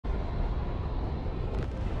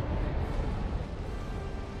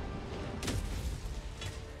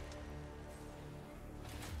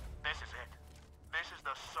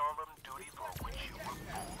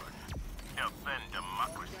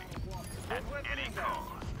Any call.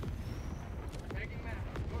 Tagging map.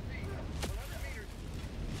 Northeast. 100 meters.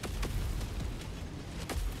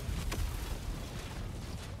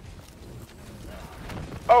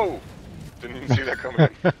 Oh! Didn't even see that coming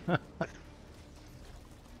in.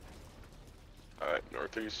 Alright,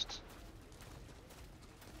 northeast.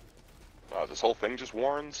 Wow, this whole thing just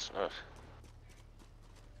warns? Ugh.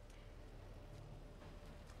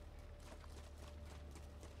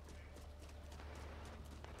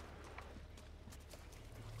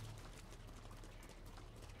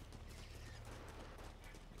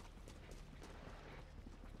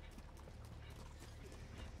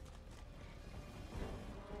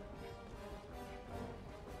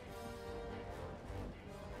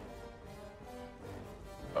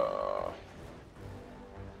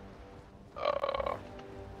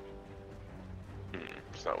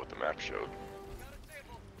 It's not what the map showed.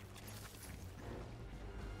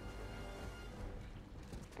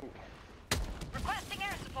 Ooh. Requesting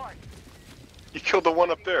air support. You killed the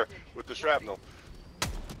one up there with the shrapnel.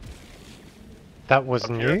 That was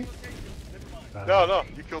Up new? here? No,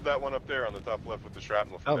 you killed that one up there on the top left with the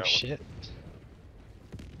shrapnel from Oh that shit.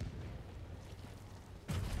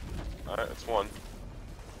 one. Alright, that's one.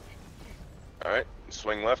 Alright,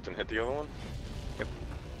 swing left and hit the other one. Yep.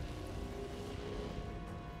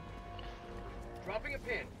 Dropping a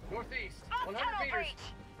pin. Northeast. On 100 tunnel meters. breach.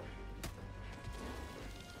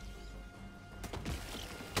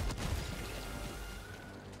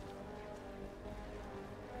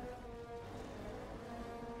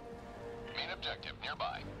 Main objective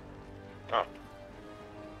nearby. Oh.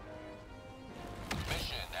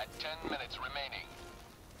 Mission at 10 minutes remaining.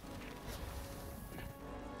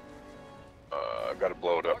 I've got to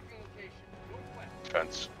blow it up. Marking location. Northwest.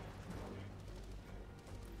 Fence.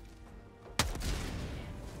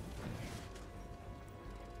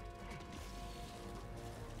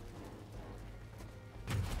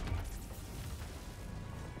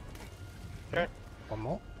 Okay. One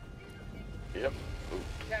more. Yep. Ooh.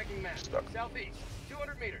 Tagging map. Stuck. Southeast.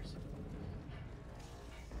 200 meters.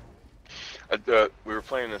 We were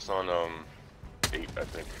playing this on 8, I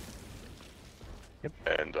think. Yep.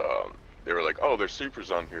 And they were like, "Oh, there's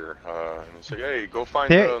supers on here," and they say, "Hey, go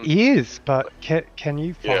find There is, but can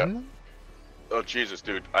you find Yeah. them? Oh Jesus,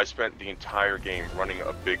 dude! I spent the entire game running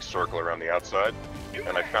a big circle around the outside,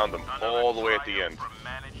 and I found them all the way at the end.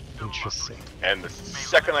 Interesting. And the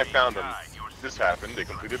second I found them, this happened. They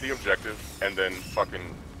completed the objective, and then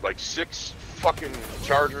fucking like 6 fucking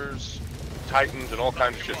Chargers, Titans, and all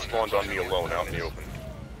kinds of shit spawned on me alone out in the open.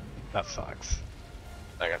 That sucks.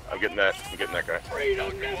 Hang on, I'm getting that guy.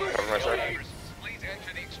 Cover my side. Please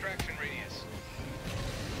enter the extraction radius.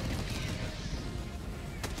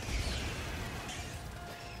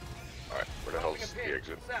 Alright, where the hell's Dropping a the pin.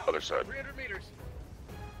 exit? South. Other side. 300 meters.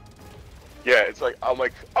 Yeah, it's like, I'm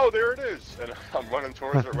like, oh, there it is! And I'm running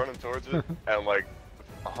towards it, and like,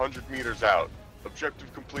 100 meters out,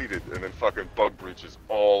 objective completed, and then fucking bug breaches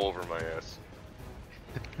all over my ass.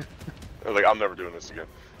 I was like, I'm never doing this again.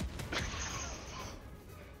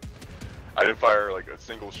 I didn't fire like a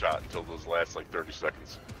single shot until those last like 30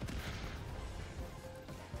 seconds.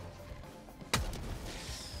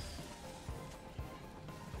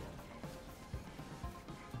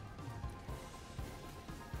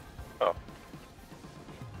 Oh.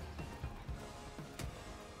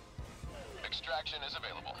 Extraction is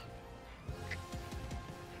available.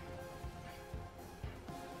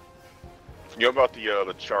 You know about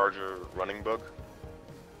the Charger running bug?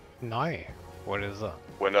 No. What is that?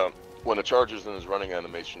 When the Charger's in his running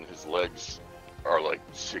animation, his legs are like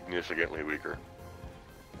significantly weaker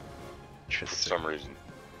for Interesting. some reason.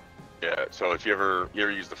 Yeah. So if you ever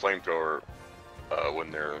use the flamethrower when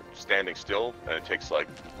they're standing still, and it takes like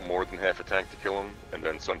more than half a tank to kill them, and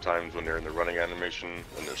then sometimes when they're in the running animation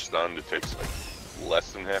and they're stunned, it takes like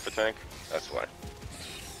less than half a tank. That's why.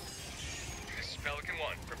 This is Pelican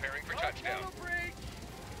 1, preparing for touchdown. Tunnel breach.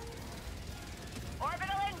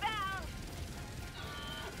 Orbital inbound.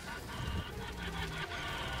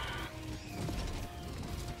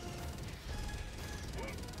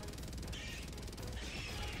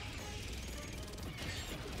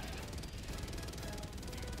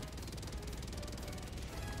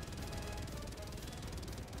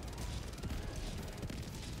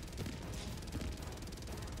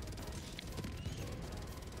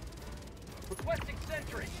 Requesting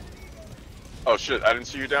sentry. Oh shit! I didn't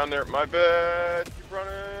see you down there. My bad. Keep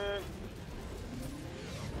running.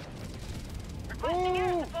 Requesting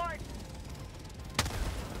air Ooh. support.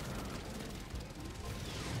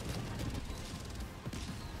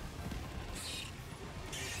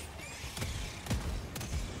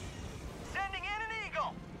 Sending in an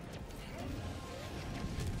eagle.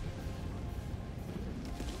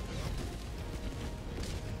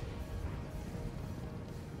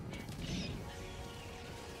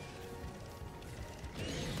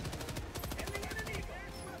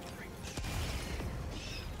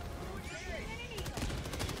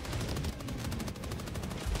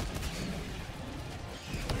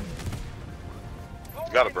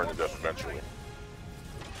 gotta burn to death eventually.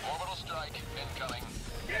 Orbital strike incoming.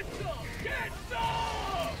 Get some! Get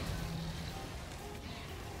some!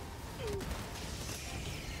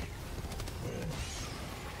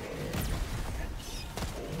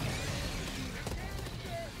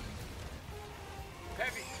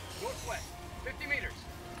 Heavy, northwest, 50 meters.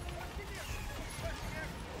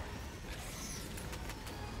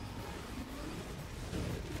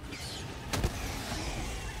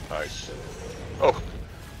 Nice. Oh,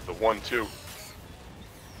 the 1-2.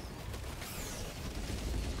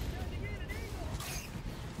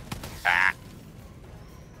 Ah.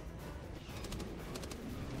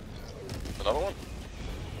 Another one?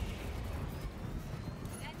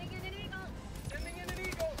 Sending in an eagle. Sending in an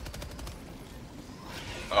eagle.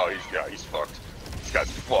 Oh, he's fucked. This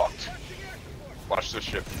guy's fucked. Watch this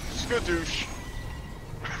shit. Skadoosh.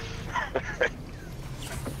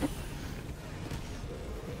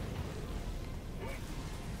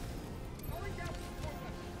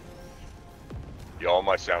 Yeah, all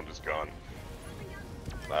my sound is gone.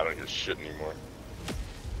 I don't hear shit anymore.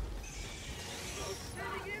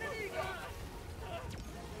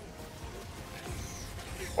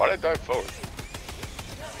 Why'd I dive forward?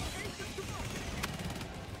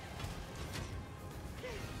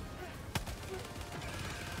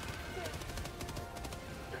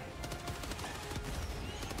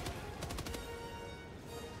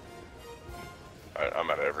 Alright,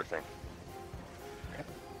 I'm out of everything.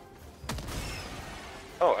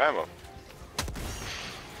 Oh, ammo.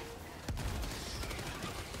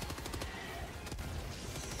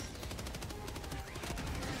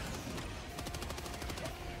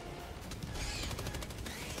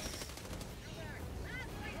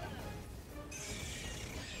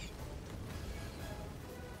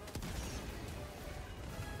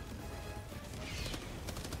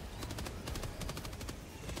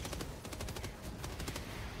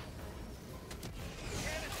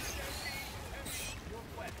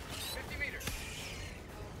 Northwest, 50 meters.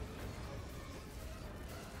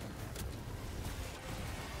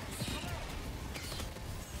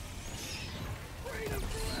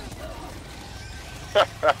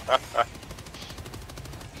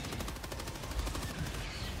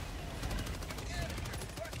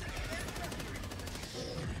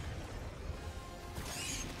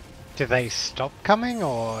 Do they stop coming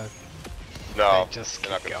or No, they just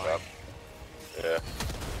they're keep not going? gonna stop. Yeah.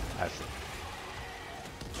 I see.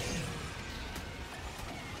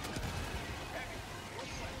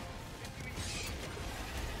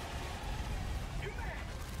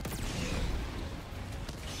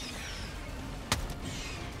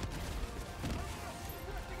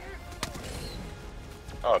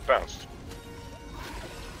 Oh, it bounced.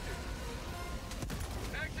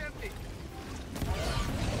 Mag's empty.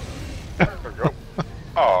 There we go.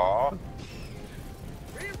 Aww.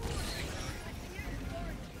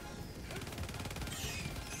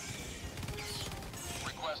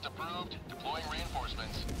 Request approved. Deploying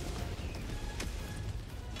reinforcements.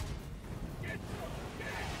 Going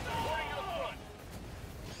to the front.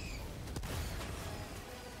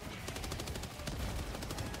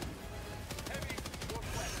 Heavy,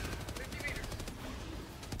 northwest, 50 meters.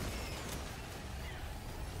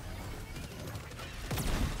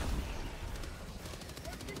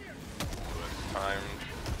 Time,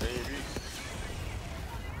 maybe.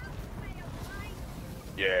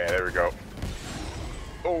 Yeah, there we go.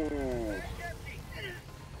 Oh.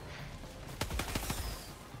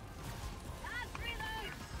 Last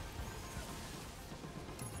reload.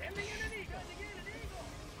 Sending in an eagle.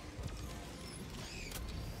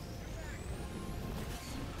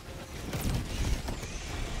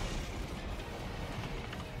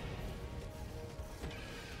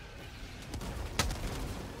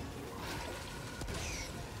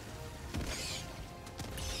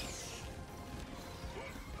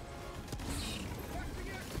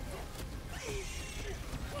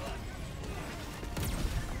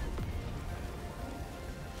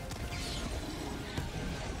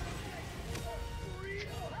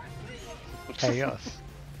 Chaos.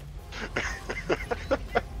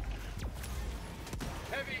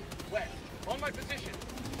 Heavy, west, on my position.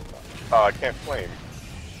 Oh, I can't flame.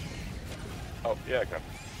 Oh, yeah, I can.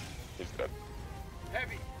 He's dead.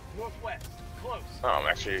 Heavy, northwest, close. Oh, I'm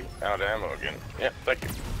actually out of ammo again. Yeah, thank you.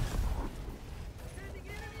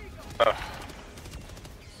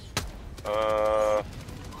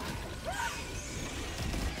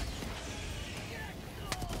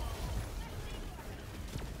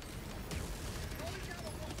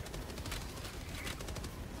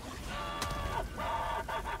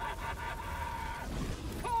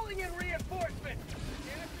 Calling in reinforcements.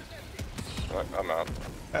 I'm out.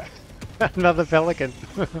 Another Pelican.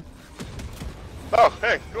 Oh,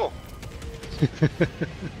 hey, cool.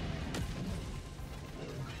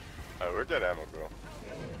 Where'd that ammo go?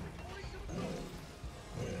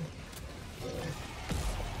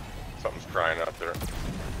 Something's crying out there.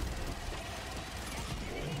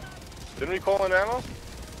 Didn't we call in ammo? Is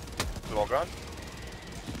it all gone?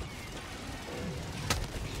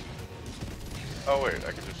 Oh wait,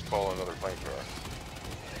 I could just call another flamethrower.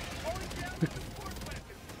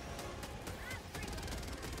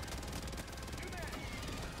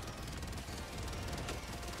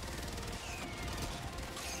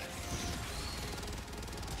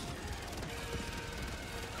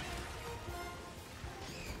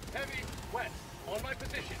 Heavy, west, on my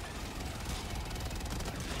position.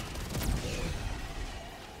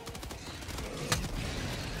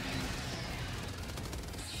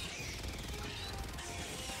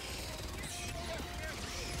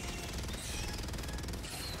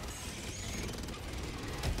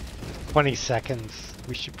 "20 seconds.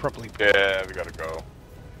 We should probably." Yeah, we gotta go.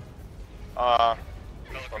 One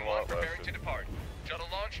Pelican lot 1 preparing left. to depart. Shuttle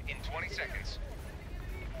launch in 20 seconds.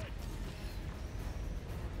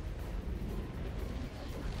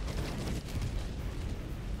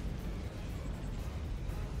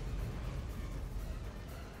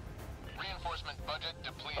 Reinforcement budget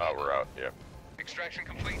depleted. Oh, we're out, yeah. Extraction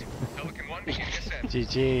complete. Pelican 1 begin descent.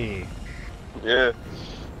 GG. Yeah.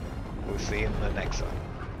 We'll see you in the next one.